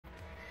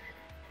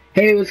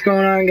Hey, what's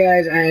going on,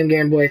 guys? I am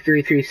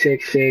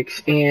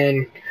GameBoy3366,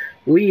 and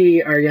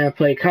we are going to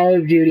play Call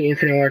of Duty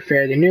Infinite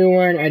Warfare, the new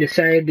one. I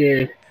decided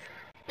to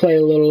play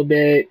a little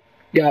bit,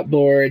 got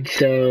bored,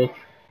 so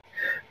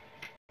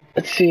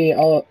let's see.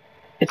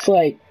 It's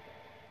like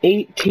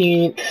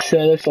 18th,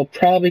 so this will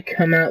probably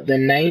come out the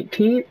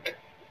 19th,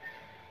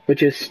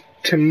 which is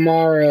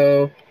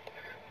tomorrow,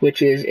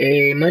 which is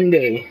a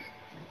Monday.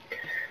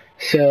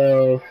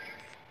 So,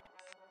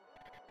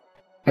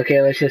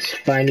 okay, let's just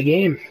find a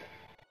game.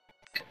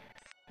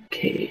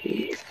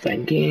 Okay,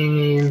 find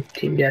game,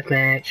 team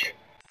deathmatch.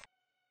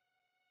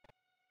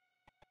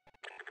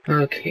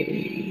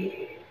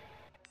 Okay.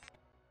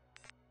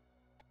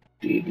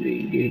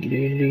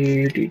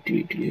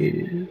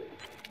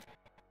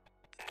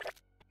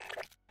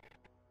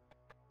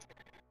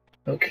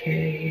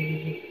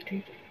 Okay.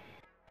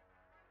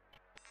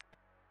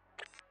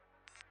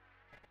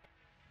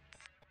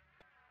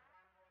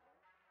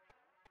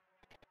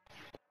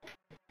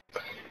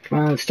 Come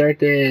on, start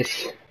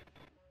this.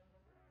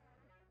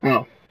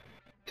 Oh,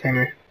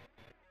 timer.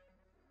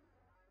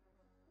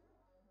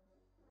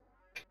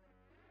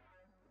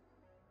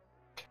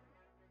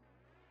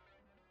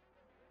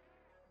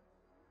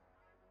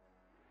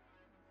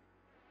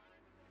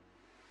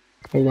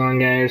 Hold on,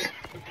 guys.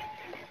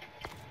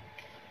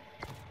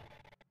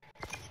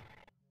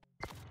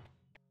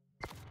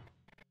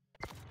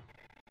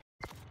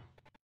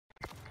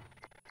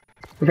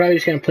 We're probably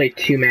just gonna play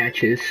 2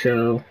 matches,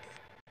 so.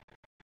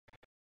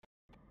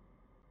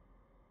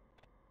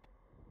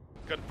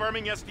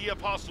 Confirming SD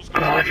Apostles.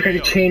 Oh, I forgot to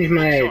change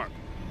my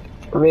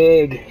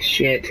rig.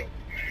 Shit.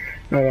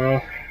 Oh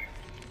well.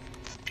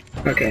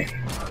 Okay.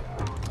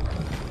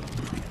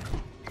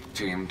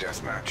 Team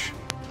deathmatch.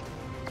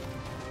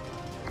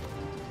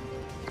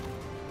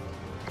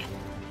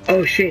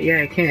 Oh shit,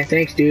 yeah, I can.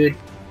 Thanks, dude.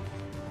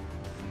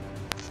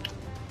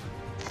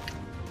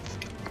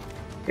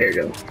 There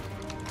you go.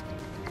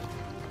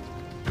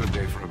 Good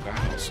day for a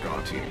battle,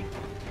 Scar Team.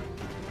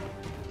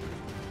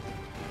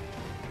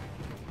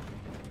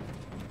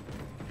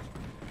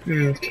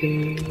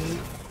 Okay.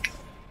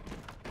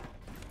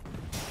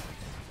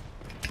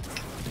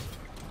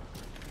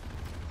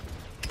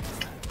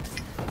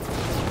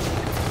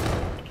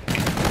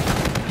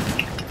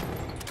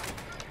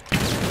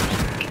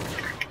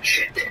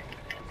 Shit.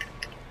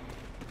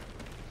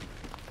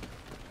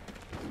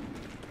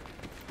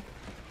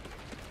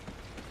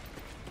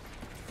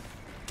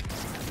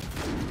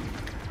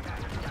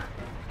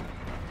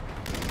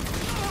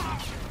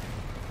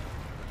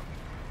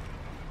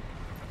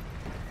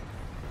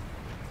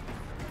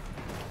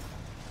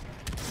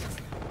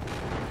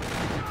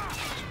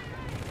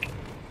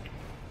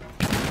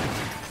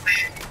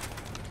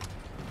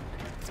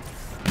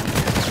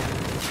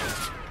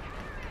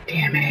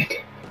 Damn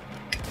it.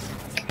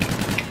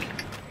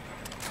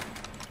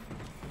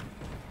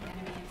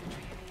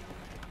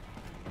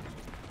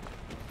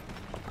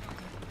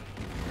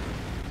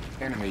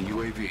 Enemy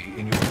UAV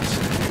in your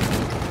vicinity.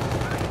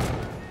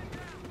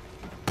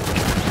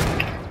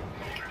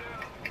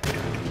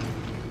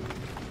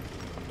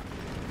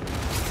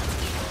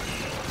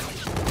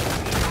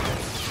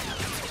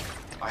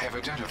 I have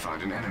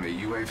identified an enemy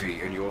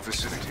UAV in your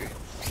vicinity.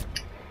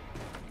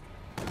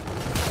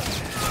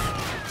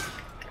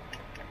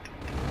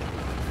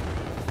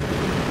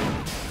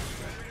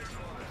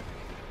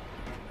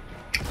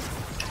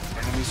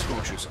 Enemy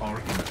scorches are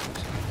imminent.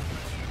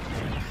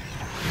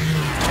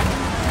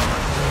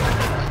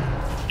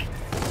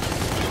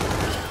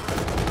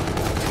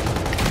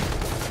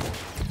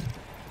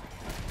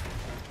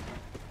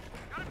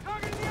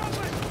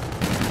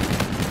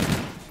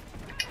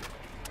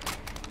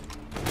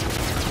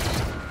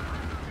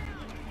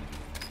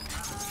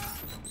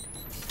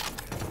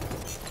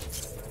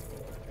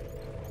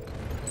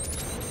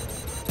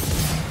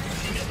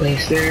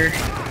 Place there.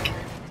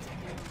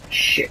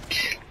 Shit.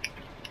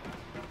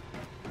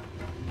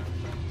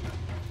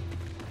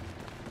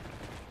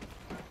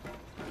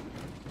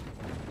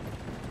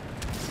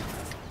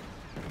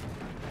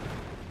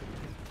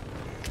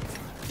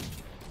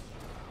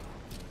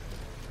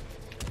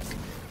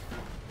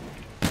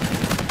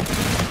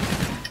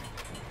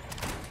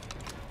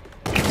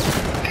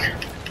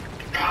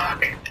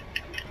 Fuck.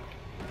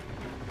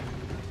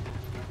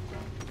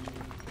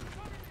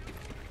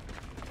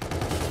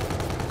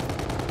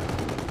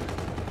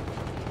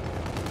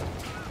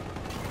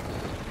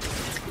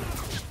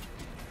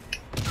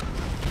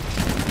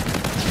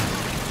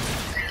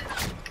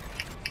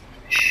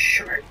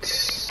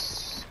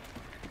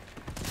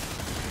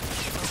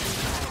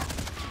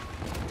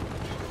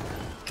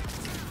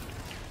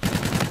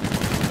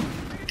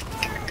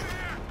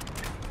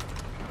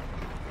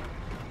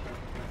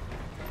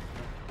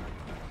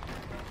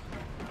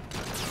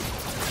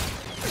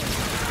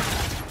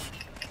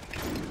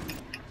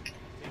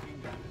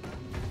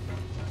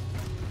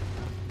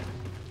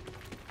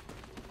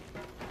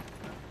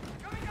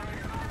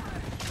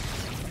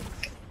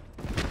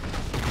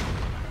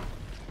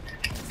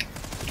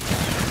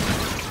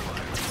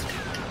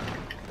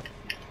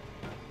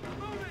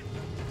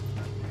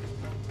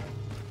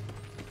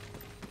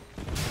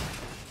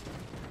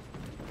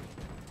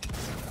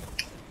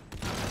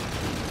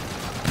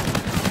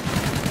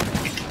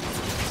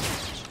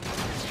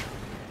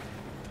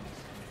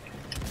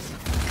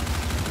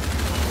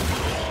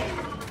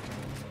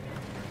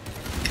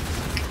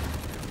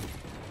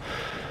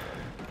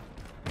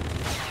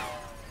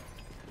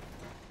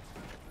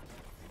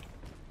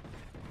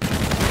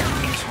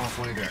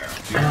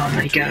 Oh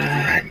my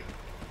god.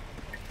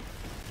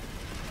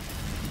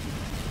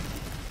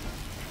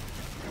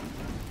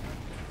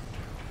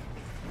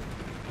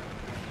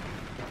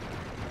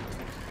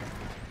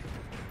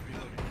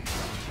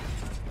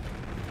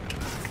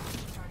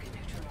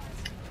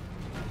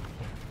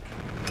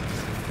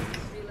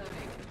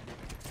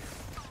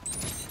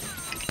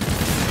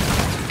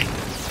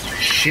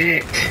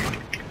 Shit.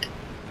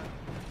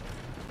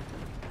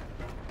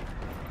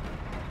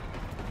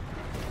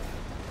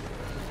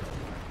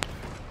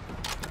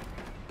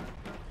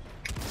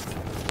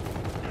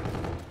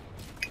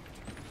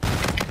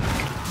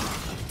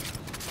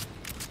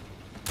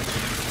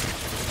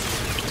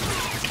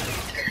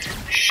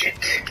 Shit.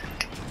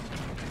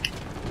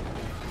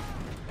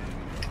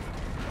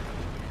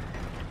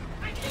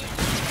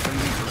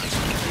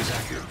 Is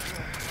active.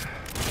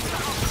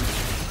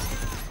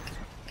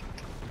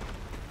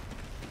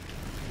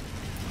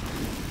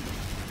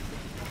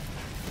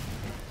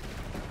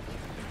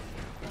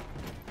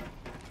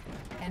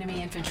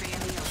 Enemy infantry in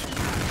the open.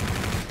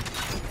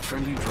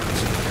 Friendly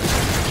drones.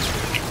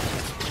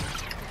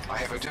 I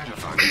have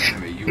identified an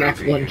enemy Not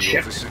UAV one in your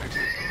shot. vicinity.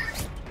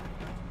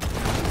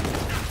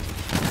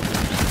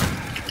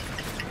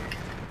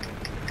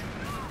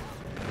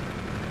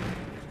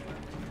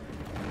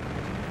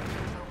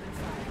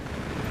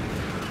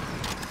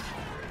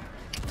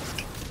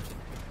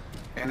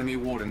 Enemy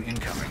warden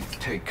incoming.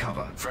 Take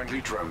cover.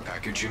 Friendly drone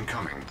package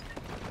incoming.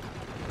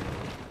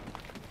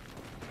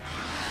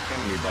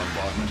 Enemy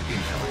bombardment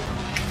incoming.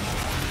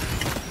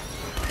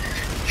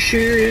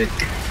 Shoot.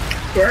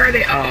 Where are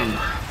they?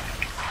 Oh.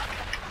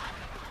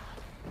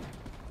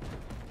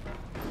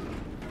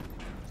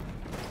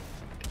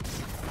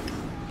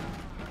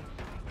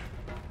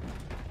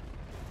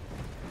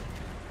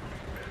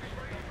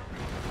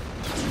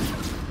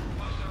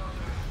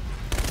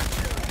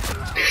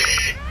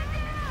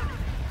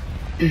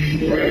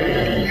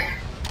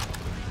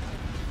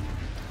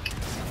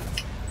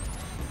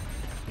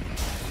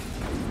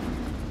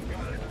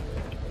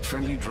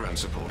 Friendly drone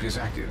support is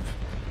active.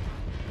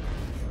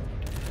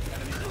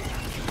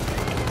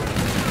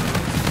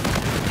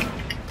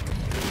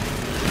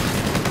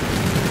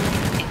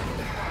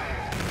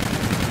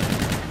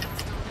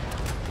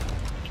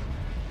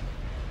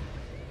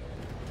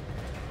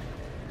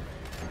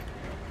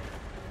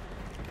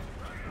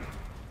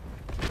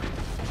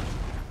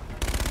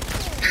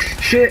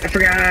 Shit, I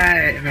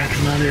forgot about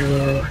the mother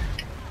load.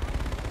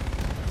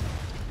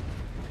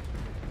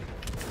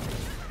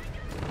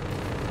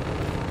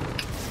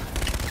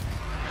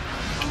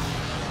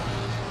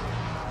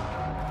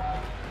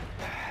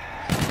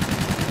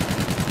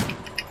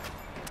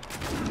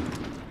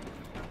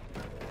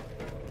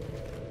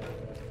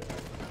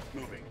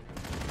 Moving.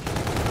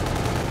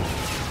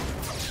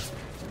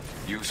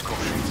 Use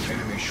caution.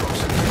 Enemy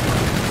shots.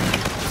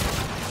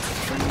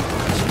 Friendly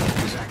drone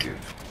support is active.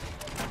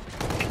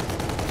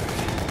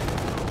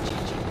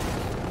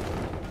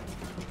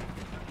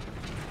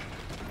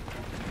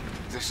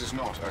 This is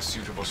not a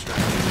suitable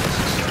strategy for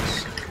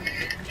success.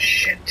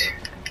 Shit.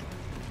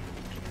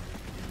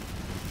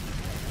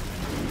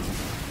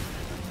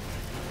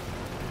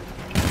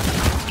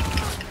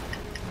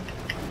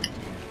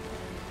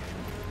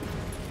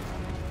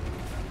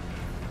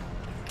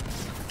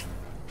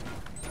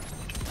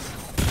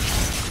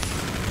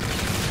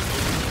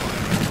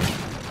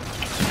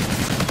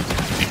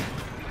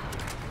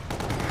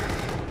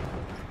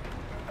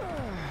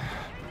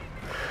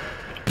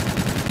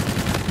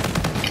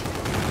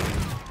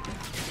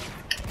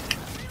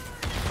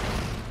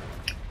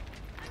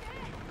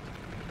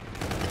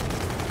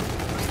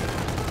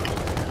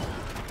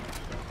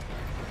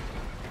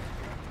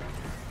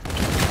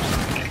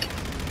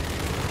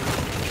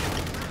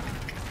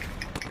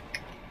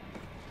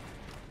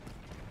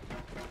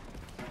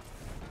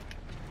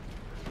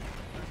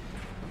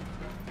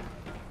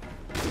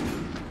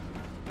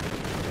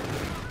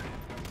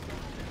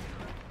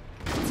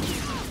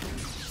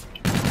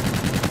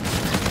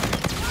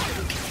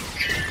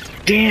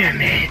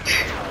 Damn it.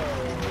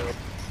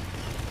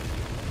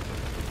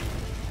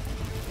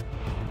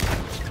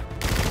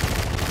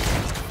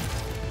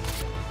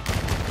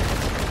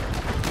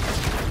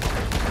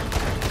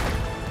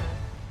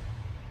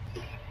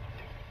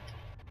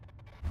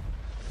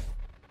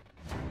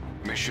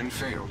 Mission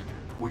failed.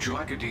 Would you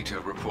like a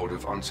detailed report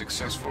of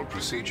unsuccessful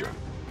procedure?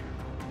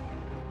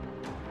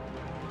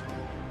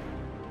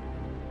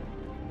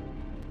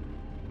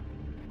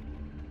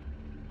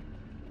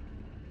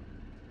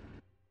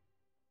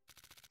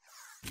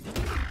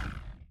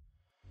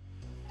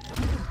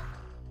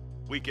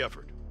 Weak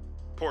effort.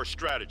 Poor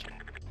strategy.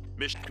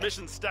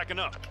 Mission's stacking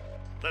up.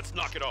 Let's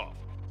knock it off.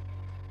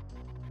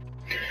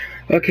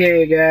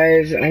 Okay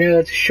guys, I know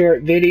it's a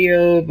short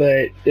video,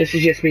 but this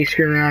is just me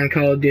screwing around in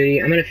Call of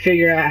Duty. I'm gonna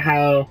figure out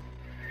how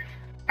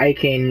I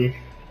can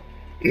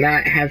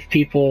not have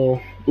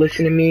people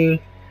listen to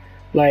me,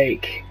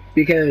 like,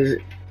 because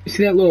you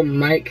see that little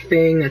mic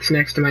thing that's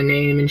next to my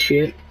name and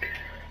shit?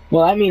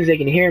 Well, that means they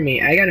can hear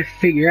me. I gotta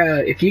figure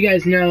out, if you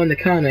guys know in the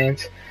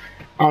comments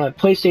on a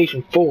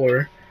PlayStation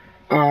 4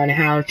 on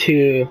how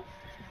to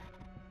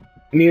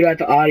mute out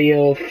the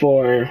audio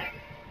for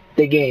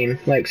the game,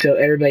 like so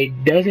everybody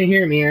doesn't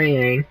hear me or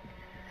anything.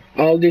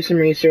 I'll do some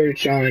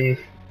research on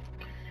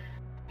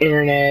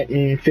internet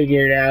and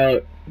figure it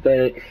out,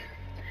 but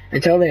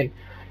until then,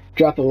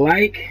 drop a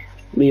like,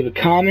 leave a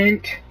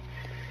comment,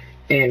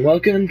 and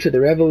welcome to the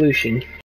revolution.